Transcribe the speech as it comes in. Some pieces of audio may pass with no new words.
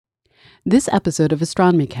This episode of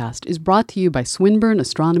AstronomyCast is brought to you by Swinburne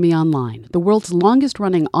Astronomy Online, the world's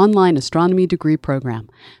longest-running online astronomy degree program.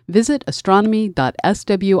 Visit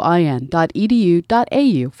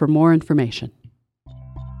astronomy.swin.edu.au for more information.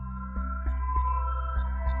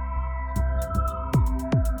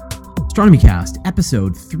 AstronomyCast,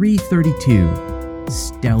 episode 332,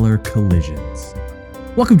 Stellar Collisions.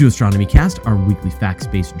 Welcome to AstronomyCast, our weekly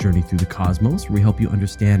facts-based journey through the cosmos, where we help you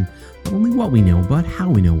understand not only what we know, but how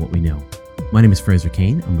we know what we know. My name is Fraser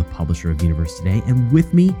Cain. I'm the publisher of Universe Today, and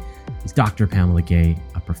with me is Dr. Pamela, a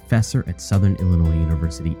professor at Southern Illinois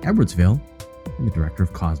University, Edwardsville, and the director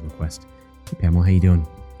of CosmoQuest. Hey, Pamela, how you doing?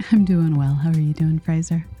 I'm doing well. How are you doing,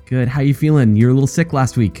 Fraser? Good. How you feeling? You were a little sick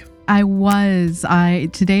last week. I was.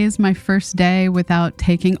 Today is my first day without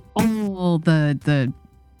taking all the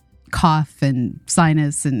cough and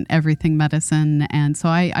sinus and everything medicine. And so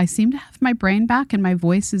I seem to have my brain back and my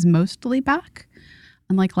voice is mostly back.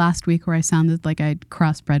 Unlike last week where I sounded like I'd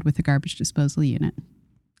crossbred with a garbage disposal unit.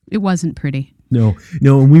 It wasn't pretty. No,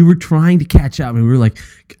 and we were trying to catch up, and we were like,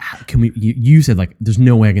 "Can we?" You said like, "There's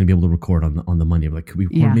no way I'm going to be able to record on the Monday." We're like, "Could we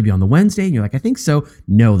record maybe on the Wednesday?" And you're like, "I think so."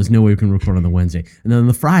 No, there's no way we can record on the Wednesday. And then on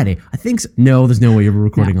the Friday, I think so. No, there's no way you're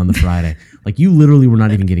recording on the Friday. Like you literally were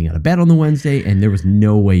not even getting out of bed on the Wednesday, and there was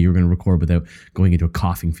no way you were going to record without going into a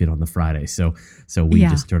coughing fit on the Friday. So we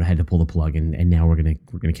just sort of had to pull the plug, and now we're gonna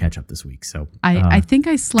catch up this week. So I think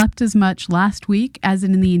I slept as much last week as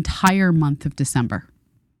in the entire month of December.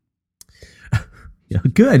 Yeah,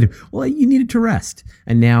 good. Well, you needed to rest.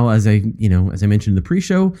 And now, as I mentioned in the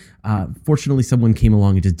pre-show, fortunately someone came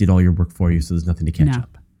along and just did all your work for you, so there's nothing to catch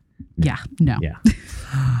up. No. Yeah.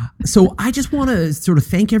 So I just want to sort of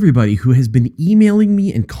thank everybody who has been emailing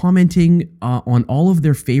me and commenting on all of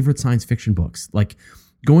their favorite science fiction books. Like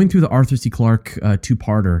going through the Arthur C. Clarke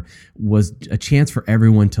two-parter was a chance for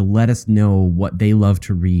everyone to let us know what they love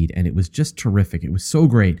to read, and it was just terrific. It was so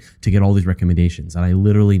great to get all these recommendations, and I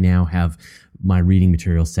literally now have my reading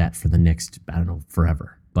material set for the next,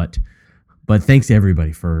 forever. But thanks to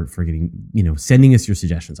everybody for getting, sending us your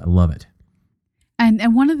suggestions. I love it.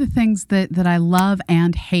 And one of the things that I love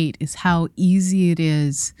and hate is how easy it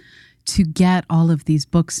is to get all of these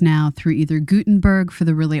books now through either Gutenberg for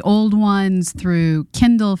the really old ones, through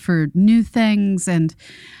Kindle for new things. And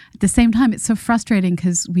at the same time, it's so frustrating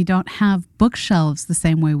because we don't have bookshelves the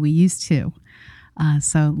same way we used to.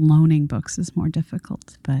 So loaning books is more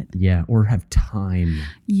difficult, but yeah, or have time.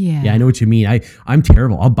 Yeah, I know what you mean. I'm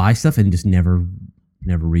terrible. I'll buy stuff and just never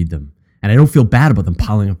read them, and I don't feel bad about them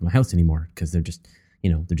piling up in my house anymore because they're just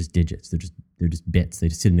they're just digits. They're just bits. They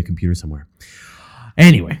just sit in a computer somewhere.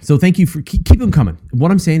 Anyway, so thank you for keep them coming.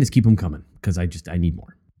 What I'm saying is keep them coming because I need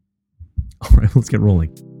more. All right, let's get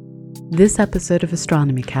rolling. This episode of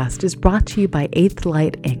AstronomyCast is brought to you by Eighth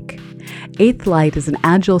Light Inc. Eighth Light is an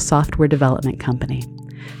agile software development company.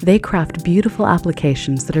 They craft beautiful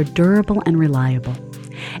applications that are durable and reliable.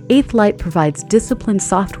 Eighth Light provides disciplined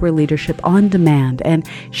software leadership on demand and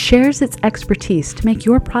shares its expertise to make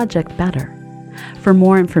your project better. For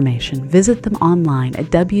more information, visit them online at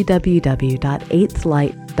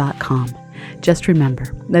www.eighthlight.com. Just remember,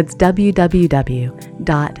 that's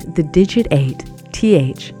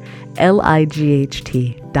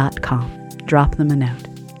www.thedigit8thlight.com. Drop them a note.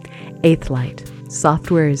 Eighth Light.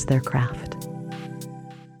 Software is their craft.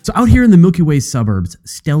 So out here in the Milky Way suburbs,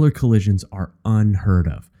 stellar collisions are unheard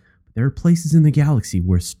of. There are places in the galaxy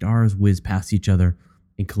where stars whiz past each other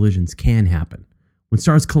and collisions can happen. When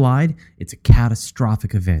stars collide, it's a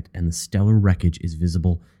catastrophic event and the stellar wreckage is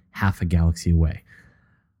visible half a galaxy away.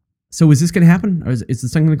 So is this going to happen? Or is the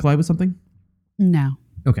sun going to collide with something? No.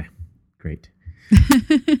 Okay, great.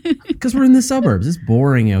 Because we're in the suburbs. It's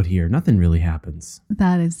boring out here. Nothing really happens.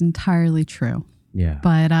 That is entirely true. Yeah.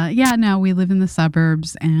 But no, we live in the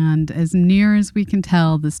suburbs, and as near as we can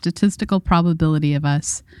tell, the statistical probability of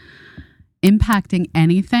us impacting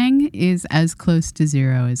anything is as close to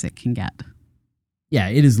zero as it can get. Yeah,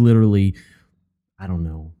 it is literally,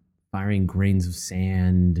 firing grains of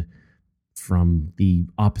sand from the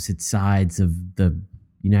opposite sides of the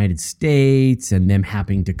United States and them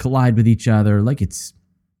happening to collide with each other. Like it's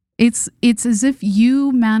as if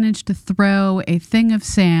you managed to throw a thing of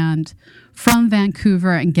sand from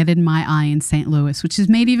Vancouver and get in my eye in St. Louis, which is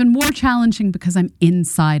made even more challenging because I'm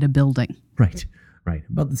inside a building. Right.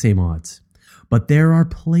 About the same odds. But there are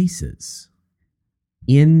places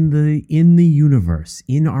in the universe,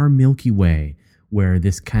 in our Milky Way, where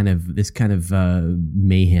this kind of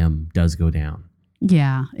mayhem does go down.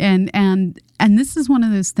 Yeah, and this is one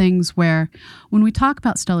of those things where when we talk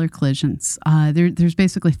about stellar collisions, there's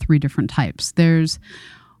basically three different types. There's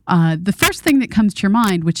The first thing that comes to your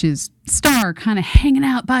mind, which is star kind of hanging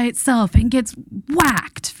out by itself and gets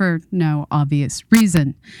whacked for no obvious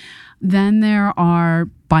reason. Then there are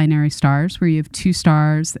binary stars where you have two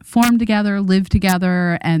stars that formed together, lived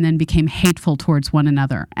together, and then became hateful towards one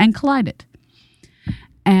another and collided.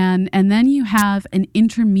 And then you have an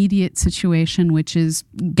intermediate situation, which is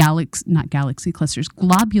globular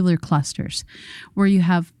clusters, where you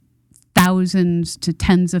have thousands to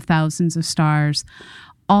tens of thousands of stars,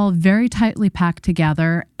 all very tightly packed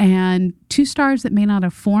together, and two stars that may not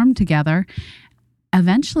have formed together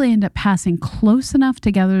eventually end up passing close enough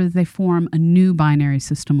together that they form a new binary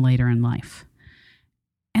system later in life.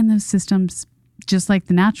 And those systems, just like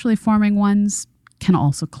the naturally forming ones, can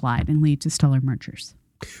also collide and lead to stellar mergers.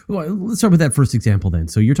 Well, let's start with that first example then.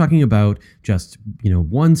 So you're talking about just,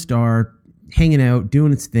 one star hanging out,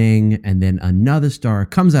 doing its thing, and then another star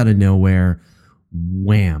comes out of nowhere,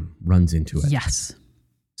 wham, runs into it. Yes.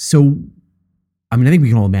 So, I think we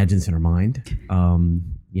can all imagine this in our mind.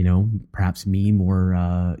 Perhaps me more,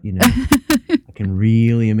 I can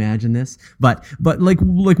really imagine this. But like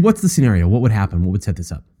what's the scenario? What would happen? What would set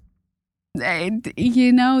this up?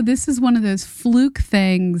 This is one of those fluke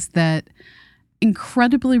things that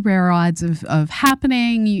incredibly rare odds of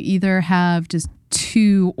happening. You either have just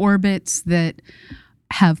two orbits that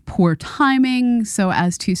have poor timing. So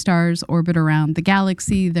as two stars orbit around the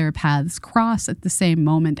galaxy, their paths cross at the same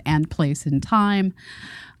moment and place in time.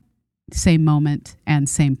 Same moment and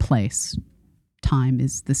same place. Time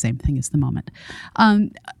is the same thing as the moment.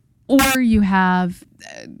 Or you have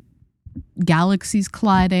galaxies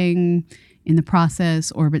colliding. In the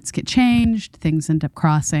process, orbits get changed. Things end up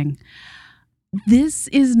crossing. This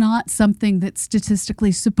is not something that's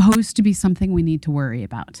statistically supposed to be something we need to worry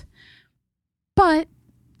about. But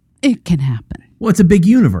it can happen. Well, it's a big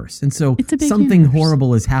universe. And so something universe.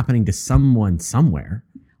 Horrible is happening to someone somewhere.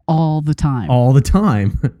 All the time. All the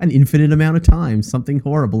time. An infinite amount of time. Something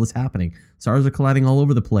horrible is happening. Stars are colliding all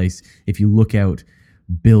over the place. If you look out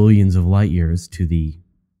billions of light years to the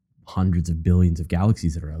hundreds of billions of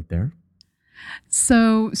galaxies that are out there.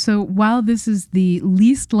 So while this is the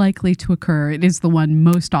least likely to occur, it is the one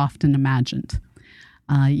most often imagined.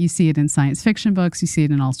 You see it in science fiction books. You see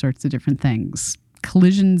it in all sorts of different things.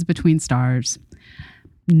 Collisions between stars.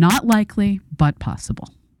 Not likely, but possible.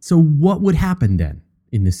 So what would happen then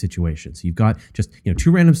in this situation? So you've got just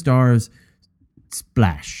two random stars,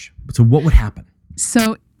 splash. So what would happen?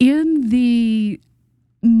 So in the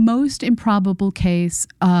most improbable case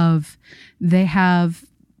of they have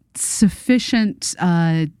sufficient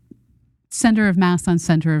center of mass on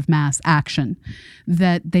center of mass action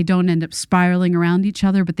that they don't end up spiraling around each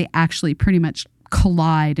other, but they actually pretty much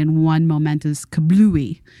collide in one momentous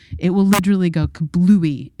kablooey. It will literally go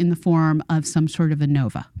kablooey in the form of some sort of a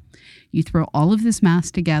nova. You throw all of this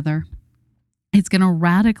mass together, it's going to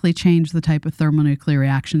radically change the type of thermonuclear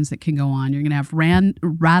reactions that can go on. You're going to have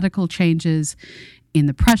radical changes in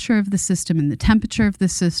the pressure of the system, in the temperature of the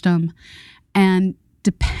system, and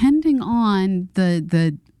depending on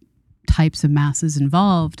the types of masses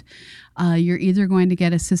involved, you're either going to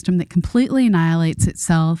get a system that completely annihilates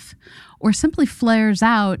itself or simply flares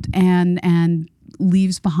out and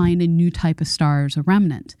leaves behind a new type of star as a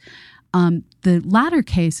remnant. The latter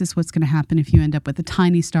case is what's going to happen if you end up with a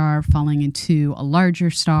tiny star falling into a larger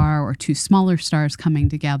star or two smaller stars coming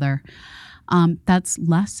together. That's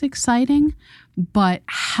less exciting, but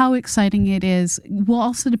how exciting it is will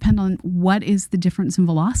also depend on what is the difference in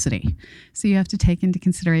velocity. So you have to take into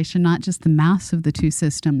consideration not just the mass of the two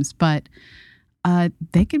systems, but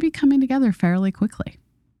they could be coming together fairly quickly.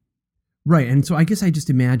 Right, and so I guess I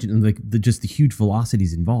just imagine just the huge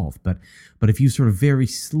velocities involved. But if you sort of very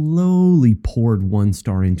slowly poured one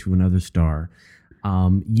star into another star,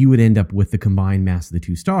 you would end up with the combined mass of the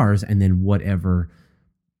two stars, and then whatever.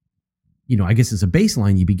 I guess as a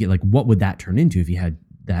baseline, you begin what would that turn into if you had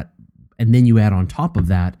that, and then you add on top of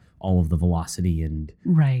that all of the velocity and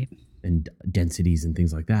right and densities and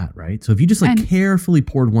things like that, right? So if you just carefully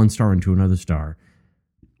poured one star into another star,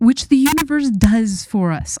 which the universe does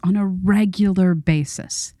for us on a regular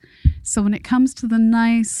basis. So when it comes to the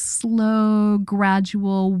nice, slow,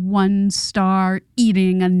 gradual one star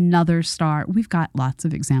eating another star, we've got lots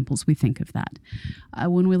of examples we think of that.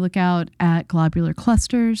 When we look out at globular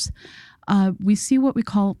clusters, we see what we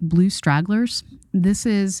call blue stragglers. This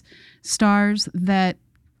is stars that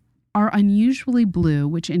are unusually blue,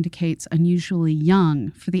 which indicates unusually young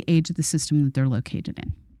for the age of the system that they're located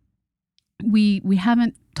in. We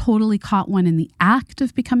haven't totally caught one in the act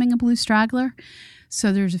of becoming a blue straggler,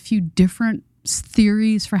 so there's a few different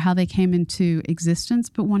theories for how they came into existence,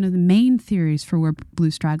 but one of the main theories for where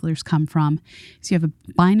blue stragglers come from is you have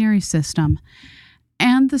a binary system,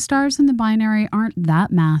 and the stars in the binary aren't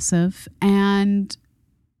that massive, and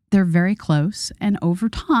they're very close, and over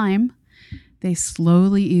time, they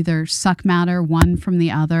slowly either suck matter one from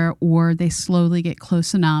the other, or they slowly get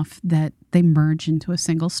close enough that they merge into a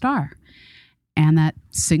single star. And that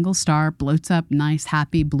single star bloats up nice,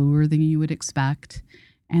 happy, bluer than you would expect.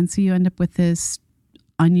 And so you end up with this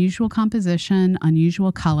unusual composition,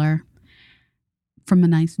 unusual color from a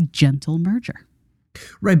nice, gentle merger.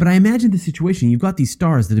 Right, but I imagine the situation, you've got these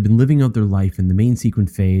stars that have been living out their life in the main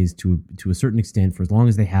sequence phase to a certain extent for as long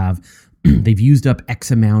as they have. They've used up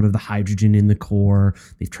X amount of the hydrogen in the core.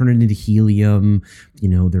 They've turned it into helium.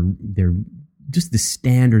 They're just the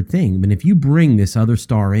standard thing. I mean, if you bring this other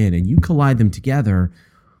star in and you collide them together,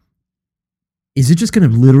 is it just going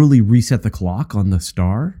to literally reset the clock on the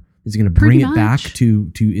star? Is it going to bring it back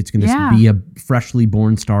to it's going to be a freshly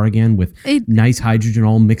born star again with nice hydrogen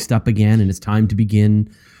all mixed up again, and it's time to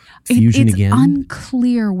begin fusion again? It's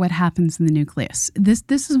unclear what happens in the nucleus.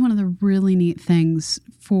 This is one of the really neat things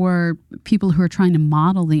for people who are trying to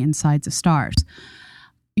model the insides of stars.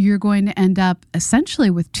 You're going to end up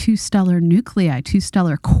essentially with two stellar nuclei, two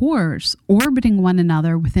stellar cores orbiting one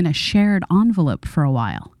another within a shared envelope for a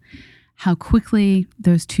while. How quickly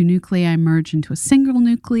those two nuclei merge into a single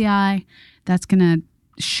nuclei, that's going to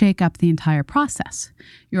shake up the entire process.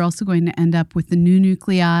 You're also going to end up with the new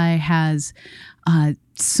nuclei has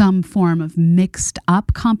some form of mixed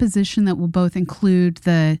up composition that will both include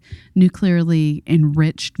the nuclearly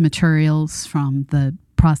enriched materials from the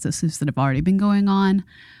processes that have already been going on.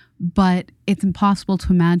 But it's impossible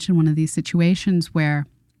to imagine one of these situations where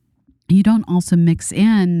you don't also mix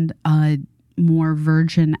in more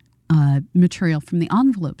virgin material from the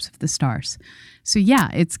envelopes of the stars. So yeah,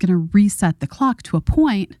 it's going to reset the clock to a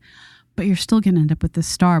point, but you're still going to end up with this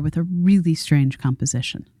star with a really strange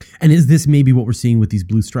composition. And is this maybe what we're seeing with these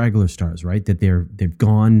blue straggler stars, right? That they've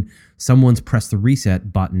gone, someone's pressed the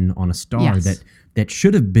reset button on a star that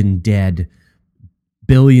should have been dead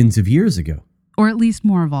billions of years ago. Or at least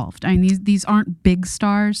more evolved. I mean, these aren't big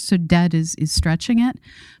stars, so dead is stretching it,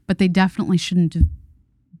 but they definitely shouldn't have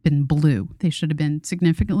been blue. They should have been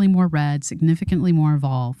significantly more red, significantly more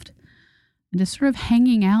evolved, and just sort of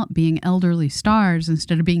hanging out being elderly stars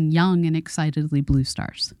instead of being young and excitedly blue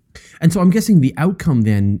stars. And so I'm guessing the outcome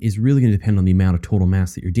then is really going to depend on the amount of total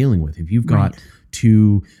mass that you're dealing with. If you've got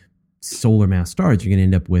two solar mass stars, you're going to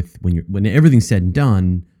end up with, when everything's said and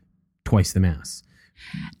done, twice the mass.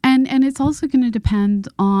 And it's also going to depend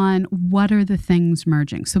on what are the things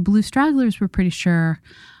merging. So blue stragglers, we're pretty sure,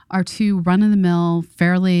 are two run-of-the-mill,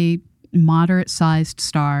 fairly moderate-sized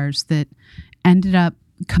stars that ended up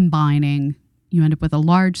combining. You end up with a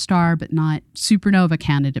large star, but not supernova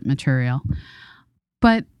candidate material.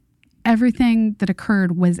 But everything that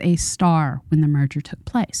occurred was a star when the merger took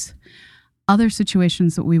place. Other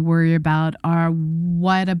situations that we worry about are,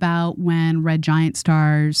 what about when red giant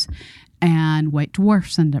stars and white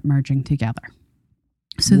dwarfs end up merging together?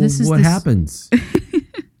 So what happens?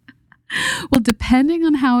 Well, depending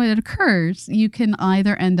on how it occurs, you can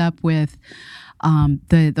either end up with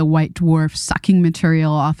the white dwarf sucking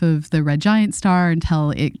material off of the red giant star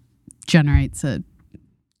until it generates a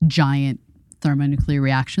giant thermonuclear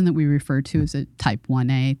reaction that we refer to as a type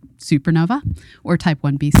 1a supernova or type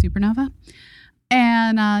 1b supernova.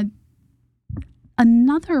 And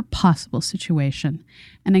another possible situation,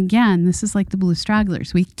 and again, this is like the blue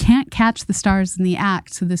stragglers. We can't catch the stars in the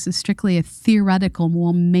act, so this is strictly a theoretical,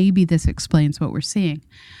 well, maybe this explains what we're seeing.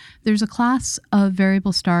 There's a class of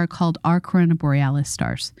variable star called R Corona Borealis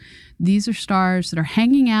stars. These are stars that are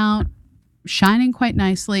hanging out, shining quite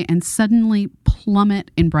nicely, and suddenly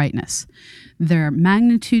plummet in brightness. Their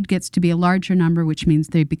magnitude gets to be a larger number, which means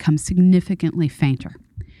they become significantly fainter.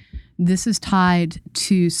 This is tied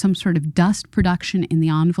to some sort of dust production in the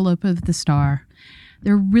envelope of the star.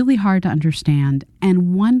 They're really hard to understand,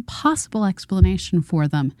 and one possible explanation for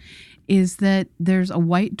them is that there's a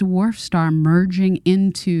white dwarf star merging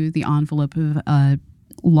into the envelope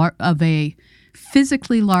of a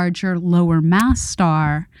physically larger, lower mass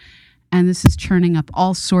star, and this is churning up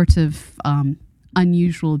all sorts of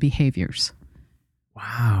unusual behaviors.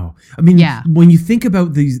 Wow. I mean, when you think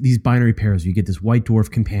about these binary pairs, you get this white dwarf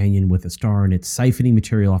companion with a star and it's siphoning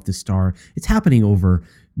material off the star. It's happening over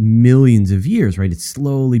millions of years, right? It's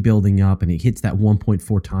slowly building up and it hits that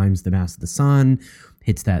 1.4 times the mass of the sun,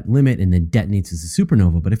 hits that limit, and then detonates as a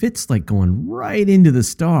supernova. But if it's like going right into the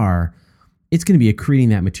star, it's going to be accreting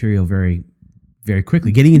that material very, very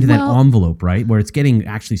quickly, getting into that envelope, right, where it's getting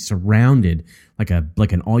actually surrounded like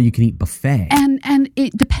an all-you-can-eat buffet. And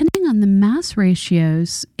it, depending on the mass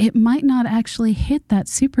ratios, it might not actually hit that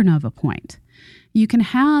supernova point. You can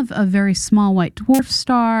have a very small white dwarf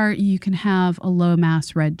star, you can have a low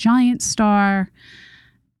mass red giant star,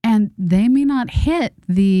 and they may not hit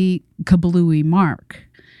the kablooey mark.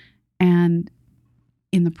 And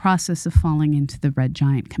in the process of falling into the red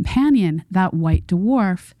giant companion, that white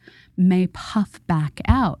dwarf may puff back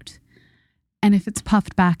out. And if it's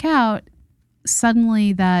puffed back out,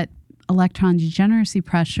 suddenly that electron degeneracy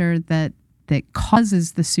pressure that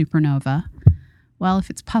causes the supernova, well, if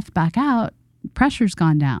it's puffed back out, pressure's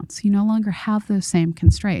gone down. So you no longer have those same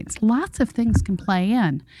constraints. Lots of things can play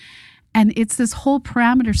in. And it's this whole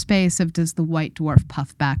parameter space of, does the white dwarf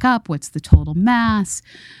puff back up? What's the total mass?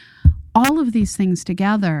 All of these things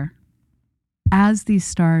together, as these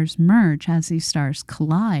stars merge, as these stars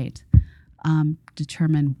collide,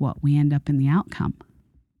 determine what we end up in the outcome.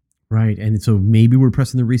 Right. And so maybe we're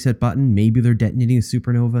pressing the reset button. Maybe they're detonating a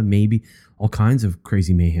supernova. Maybe all kinds of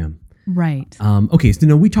crazy mayhem. Right. Okay.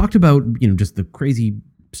 So, we talked about, just the crazy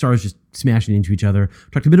stars just smashing into each other.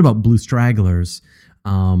 Talked a bit about blue stragglers.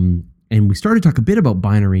 And we started to talk a bit about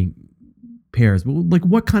binary pairs. But like,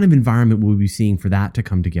 what kind of environment will we be seeing for that to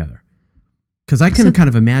come together? Because I can kind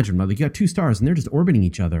of imagine, like, you got two stars and they're just orbiting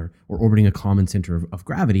each other or orbiting a common center of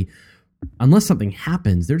gravity. Unless something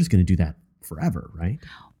happens, they're just going to do that forever, right?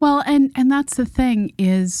 Well, and that's the thing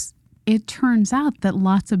is, it turns out that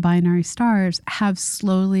lots of binary stars have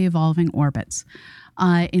slowly evolving orbits.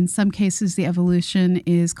 In some cases, the evolution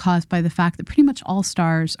is caused by the fact that pretty much all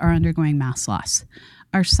stars are undergoing mass loss.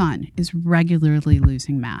 Our sun is regularly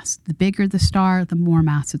losing mass. The bigger the star, the more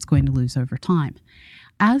mass it's going to lose over time.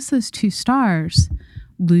 As those two stars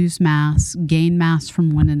lose mass, gain mass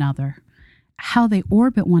from one another, how they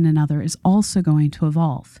orbit one another is also going to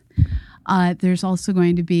evolve. There's also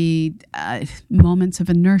going to be moments of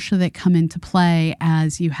inertia that come into play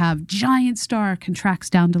as you have giant star contracts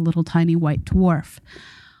down to little tiny white dwarf.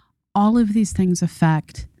 All of these things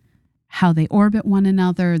affect how they orbit one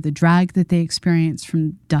another, the drag that they experience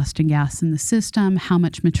from dust and gas in the system, how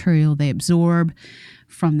much material they absorb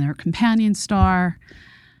from their companion star.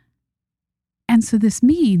 And so this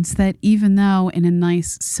means that even though in a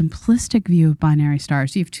nice simplistic view of binary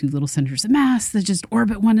stars, you have two little centers of mass that just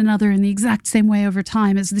orbit one another in the exact same way over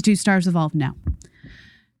time as the two stars evolve, no.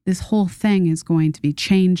 This whole thing is going to be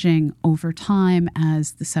changing over time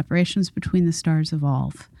as the separations between the stars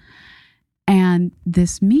evolve. And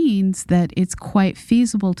this means that it's quite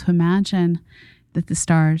feasible to imagine that the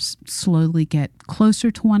stars slowly get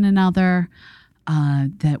closer to one another,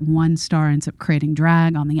 that one star ends up creating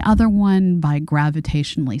drag on the other one by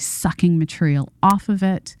gravitationally sucking material off of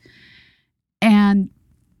it. And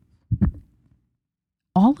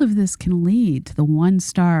all of this can lead to the one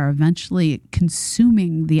star eventually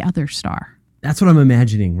consuming the other star. That's what I'm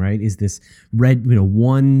imagining, right? Is this red,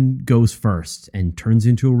 one goes first and turns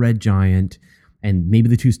into a red giant, and maybe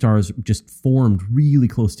the two stars just formed really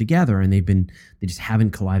close together and they just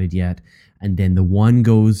haven't collided yet. And then the one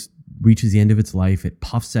reaches the end of its life, it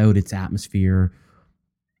puffs out its atmosphere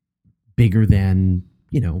bigger than,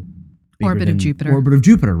 orbit of Jupiter. Orbit of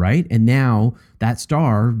Jupiter, right? And now that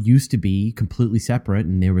star used to be completely separate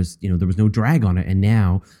and there was no drag on it, and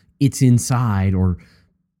now it's inside or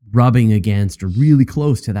rubbing against or really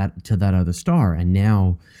close to that other star, and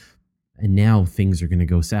now things are going to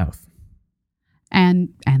go south. And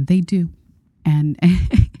they do. And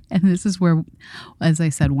this is where, as I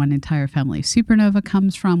said, one entire family of supernova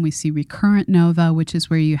comes from. We see recurrent nova, which is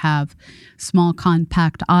where you have small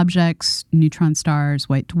compact objects, neutron stars,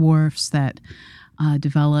 white dwarfs that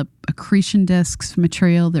develop accretion disks of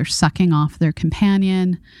material. They're sucking off their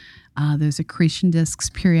companion. Those accretion disks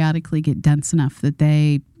periodically get dense enough that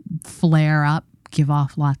they flare up, give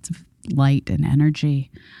off lots of light and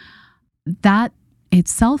energy. That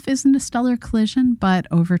itself isn't a stellar collision, but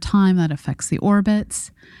over time that affects the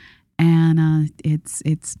orbits, and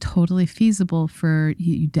it's totally feasible for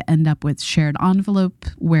you to end up with shared envelope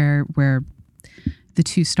where the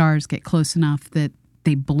two stars get close enough that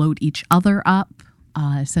they bloat each other up,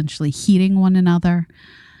 essentially heating one another.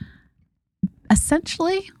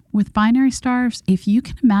 Essentially, with binary stars, if you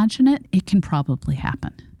can imagine it, it can probably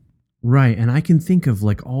happen. Right. And I can think of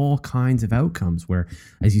like all kinds of outcomes where,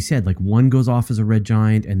 as you said, like one goes off as a red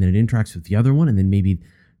giant and then it interacts with the other one. And then maybe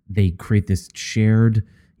they create this shared,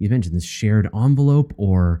 you mentioned this shared envelope,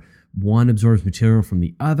 or one absorbs material from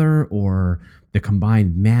the other, or the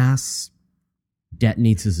combined mass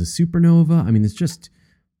detonates as a supernova. I mean,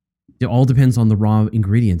 it all depends on the raw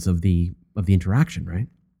ingredients of the interaction, right?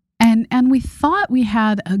 And we thought we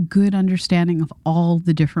had a good understanding of all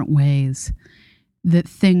the different ways that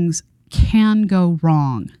things can go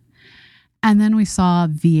wrong. And then we saw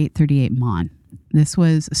V838 Mon. This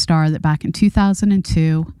was a star that back in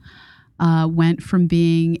 2002 went from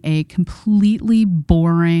being a completely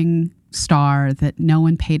boring star that no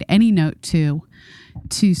one paid any note to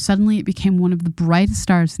suddenly it became one of the brightest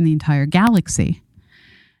stars in the entire galaxy.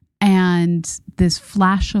 And this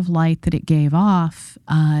flash of light that it gave off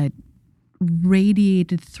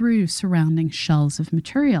radiated through surrounding shells of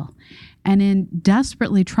material. And in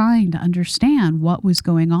desperately trying to understand what was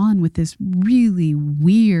going on with this really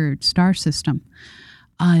weird star system,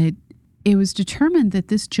 it was determined that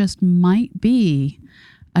this just might be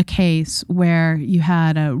a case where you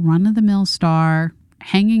had a run-of-the-mill star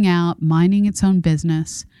hanging out, minding its own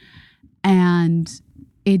business, and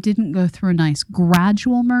it didn't go through a nice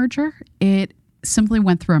gradual merger. It simply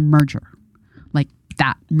went through a merger, like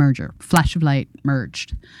that merger, flash of light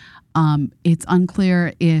merged. It's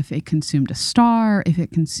unclear if it consumed a star, if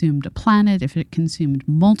it consumed a planet, if it consumed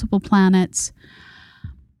multiple planets.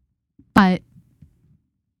 But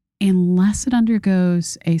unless it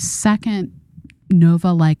undergoes a second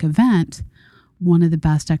nova-like event, one of the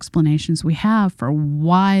best explanations we have for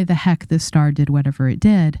why the heck this star did whatever it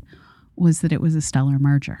did was that it was a stellar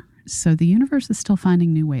merger. So the universe is still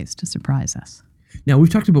finding new ways to surprise us. Now, we've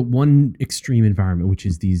talked about one extreme environment, which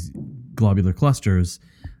is these globular clusters.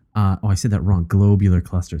 I said that wrong. Globular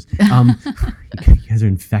clusters. You guys are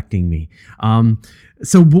infecting me.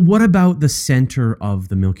 But what about the center of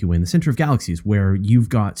the Milky Way and the center of galaxies, where you've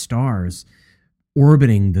got stars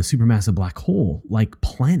orbiting the supermassive black hole like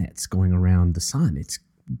planets going around the sun? It's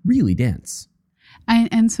really dense.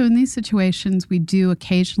 And so in these situations, we do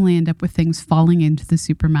occasionally end up with things falling into the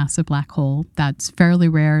supermassive black hole. That's fairly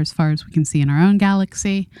rare as far as we can see in our own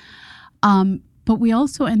galaxy. But we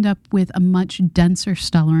also end up with a much denser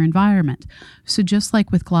stellar environment. So just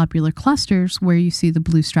like with globular clusters, where you see the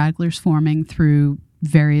blue stragglers forming through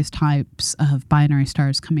various types of binary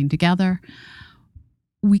stars coming together,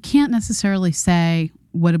 we can't necessarily say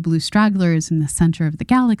what a blue straggler is in the center of the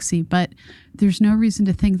galaxy, but there's no reason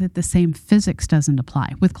to think that the same physics doesn't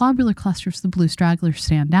apply. With globular clusters, the blue stragglers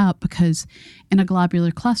stand out because in a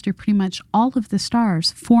globular cluster, pretty much all of the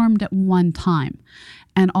stars formed at one time,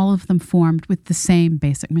 and all of them formed with the same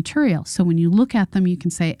basic material. So when you look at them, you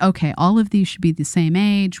can say, okay, all of these should be the same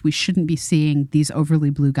age. We shouldn't be seeing these overly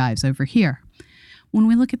blue guys over here. When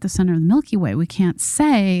we look at the center of the Milky Way, we can't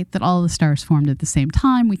say that all the stars formed at the same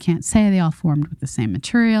time. We can't say they all formed with the same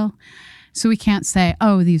material. So we can't say,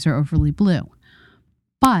 oh, these are overly blue.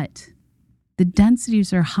 But the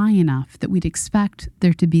densities are high enough that we'd expect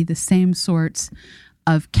there to be the same sorts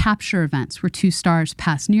of capture events where two stars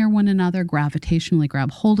pass near one another, gravitationally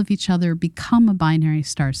grab hold of each other, become a binary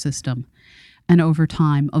star system, and over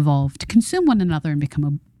time evolve to consume one another and become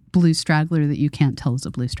a blue straggler that you can't tell is a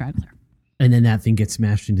blue straggler. And then that thing gets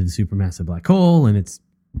smashed into the supermassive black hole, and it's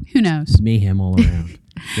who knows, mayhem all around.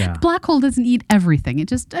 Yeah, black hole doesn't eat everything; it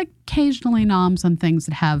just occasionally noms on things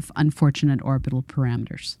that have unfortunate orbital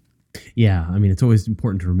parameters. Yeah, I mean, it's always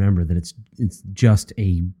important to remember that it's just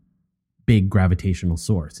a big gravitational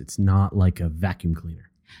source. It's not like a vacuum cleaner.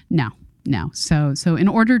 No. So in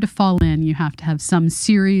order to fall in, you have to have some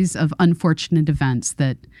series of unfortunate events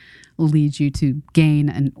that lead you to gain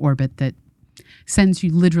an orbit that sends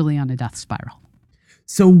you literally on a death spiral.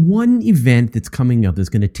 So one event that's coming up that's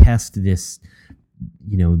going to test this,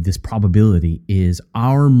 this probability is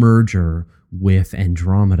our merger with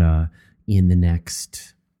Andromeda in the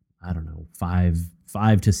next,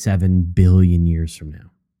 5 to 7 billion years from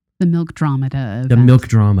now. The Milkdromeda event. The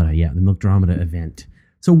Milkdromeda event.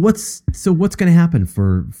 So what's going to happen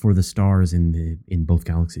for the stars in both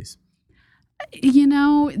galaxies?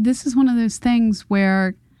 This is one of those things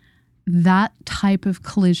where that type of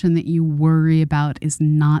collision that you worry about is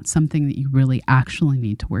not something that you really actually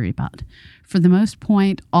need to worry about. For the most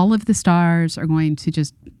part, all of the stars are going to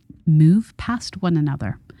just move past one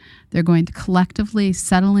another. They're going to collectively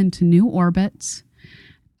settle into new orbits.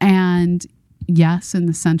 And yes, in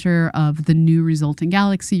the center of the new resulting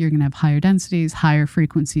galaxy, you're going to have higher densities, higher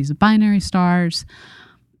frequencies of binary stars.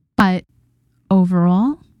 But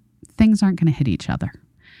overall, things aren't going to hit each other.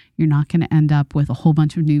 You're not going to end up with a whole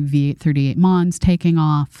bunch of new V838 Mons taking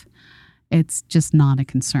off. It's just not a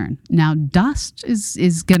concern. Now, dust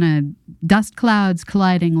dust clouds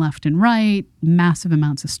colliding left and right, massive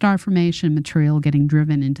amounts of star formation, material getting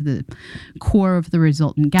driven into the core of the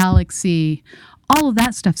resultant galaxy. All of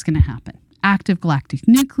that stuff's going to happen. Active galactic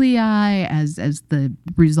nuclei as the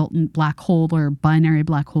resultant black hole or binary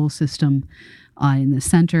black hole system in the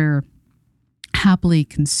center happily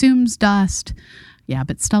consumes dust. Yeah,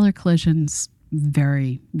 but stellar collisions,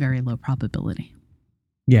 very, very low probability.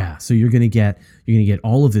 Yeah, so you're gonna get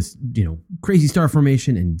all of this, crazy star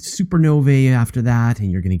formation and supernovae after that,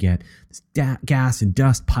 and you're gonna get this gas and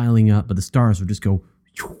dust piling up, but the stars will just go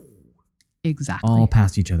exactly all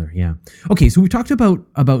past each other. Yeah. Okay, so we talked about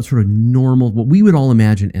sort of normal, what we would all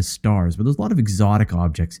imagine as stars, but there's a lot of exotic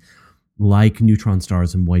objects like neutron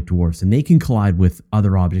stars and white dwarfs, and they can collide with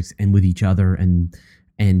other objects and with each other, and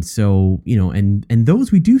so and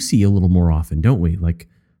those we do see a little more often, don't we? Like,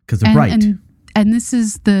 because they're bright. And this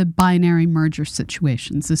is the binary merger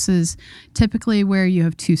situations. This is typically where you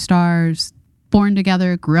have two stars born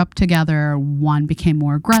together, grew up together. One became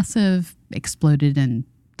more aggressive, exploded, and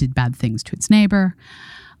did bad things to its neighbor.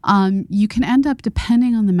 You can end up,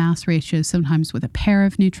 depending on the mass ratio, sometimes with a pair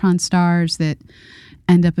of neutron stars that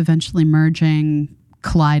end up eventually merging,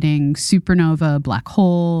 colliding, supernova, black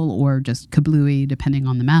hole, or just kablooey, depending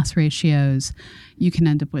on the mass ratios. You can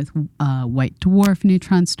end up with white dwarf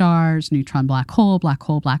neutron stars, neutron black hole, black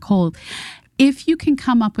hole, black hole. If you can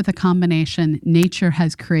come up with a combination, nature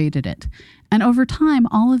has created it. And over time,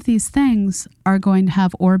 all of these things are going to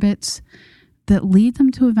have orbits that lead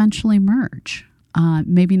them to eventually merge.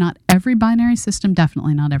 Maybe not every binary system,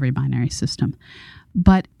 definitely not every binary system,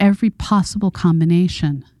 but every possible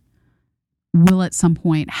combination will at some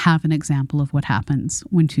point have an example of what happens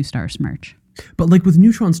when two stars merge. But like with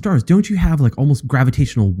neutron stars, don't you have like almost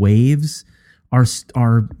gravitational waves are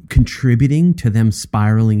contributing to them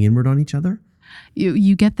spiraling inward on each other?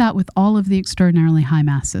 You get that with all of the extraordinarily high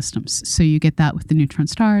mass systems. So you get that with the neutron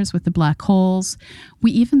stars, with the black holes.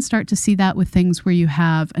 We even start to see that with things where you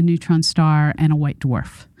have a neutron star and a white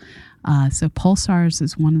dwarf. So pulsars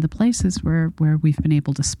is one of the places where we've been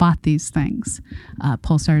able to spot these things.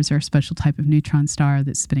 Pulsars are a special type of neutron star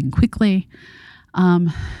that's spinning quickly.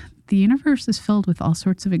 The universe is filled with all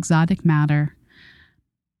sorts of exotic matter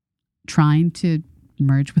trying to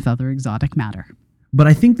merge with other exotic matter. But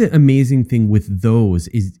I think the amazing thing with those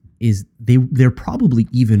is they're probably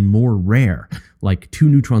even more rare, like two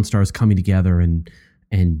neutron stars coming together and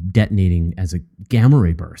detonating as a gamma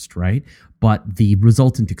ray burst, right? But the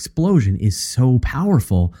resultant explosion is so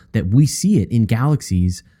powerful that we see it in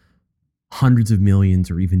galaxies hundreds of millions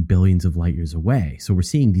or even billions of light years away. So we're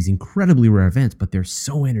seeing these incredibly rare events, but they're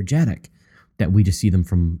so energetic that we just see them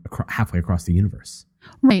from halfway across the universe.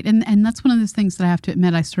 Right. And that's one of those things that I have to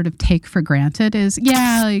admit I sort of take for granted is,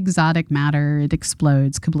 exotic matter, it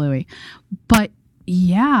explodes, kablooey. But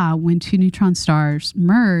when two neutron stars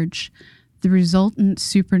merge, the resultant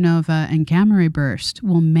supernova and gamma ray burst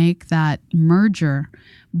will make that merger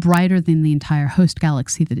brighter than the entire host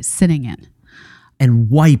galaxy that it's sitting in. And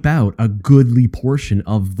wipe out a goodly portion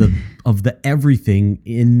of the everything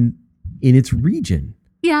in its region.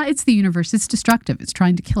 Yeah, it's the universe. It's destructive. It's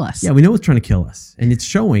trying to kill us. Yeah, we know it's trying to kill us. And it's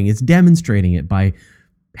demonstrating it by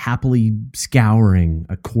happily scouring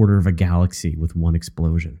a quarter of a galaxy with one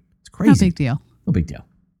explosion. It's crazy. No big deal. No big deal.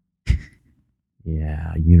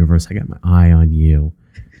 Yeah, universe, I got my eye on you.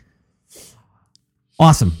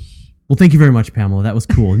 Awesome. Well, thank you very much, Pamela. That was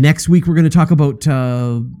cool. Next week, we're going to talk about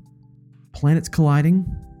planets colliding.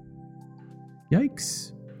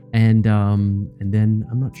 Yikes. And then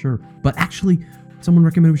I'm not sure. But actually, someone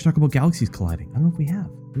recommended we should talk about galaxies colliding. I don't know if we have.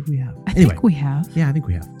 Maybe we have. I think we have. Yeah, I think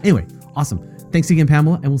we have. Anyway, awesome. Thanks again,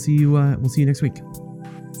 Pamela, and we'll see you next week.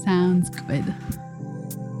 Sounds good.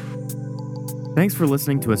 Thanks for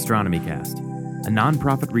listening to AstronomyCast, a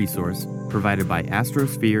non-profit resource provided by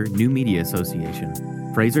Astrosphere New Media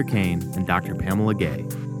Association, Fraser Cain, and Dr. Pamela Gay.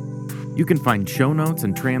 You can find show notes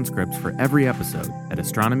and transcripts for every episode at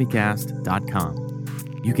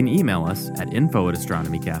astronomycast.com. You can email us at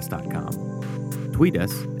info@astronomycast.com. Tweet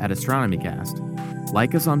us at AstronomyCast.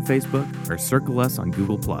 Like us on Facebook or circle us on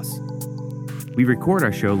Google+. We record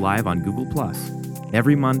our show live on Google+,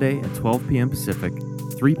 every Monday at 12 p.m. Pacific,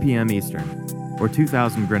 3 p.m. Eastern, or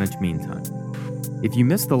 2000 Greenwich Mean Time. If you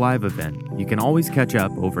missed the live event, you can always catch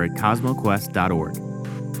up over at cosmoquest.org.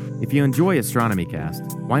 If you enjoy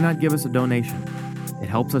AstronomyCast, why not give us a donation? It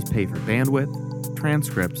helps us pay for bandwidth,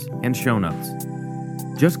 transcripts, and show notes.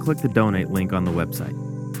 Just click the donate link on the website.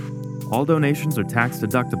 All donations are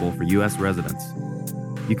tax-deductible for U.S. residents.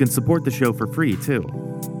 You can support the show for free, too.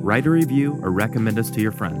 Write a review or recommend us to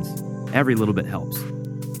your friends. Every little bit helps.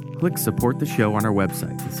 Click Support the Show on our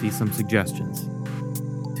website to see some suggestions.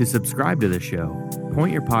 To subscribe to the show,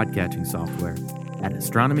 point your podcatching software at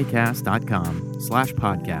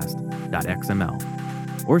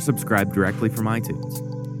astronomycast.com/podcast.xml or subscribe directly from iTunes.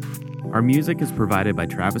 Our music is provided by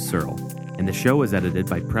Travis Searle, and the show is edited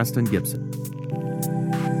by Preston Gibson.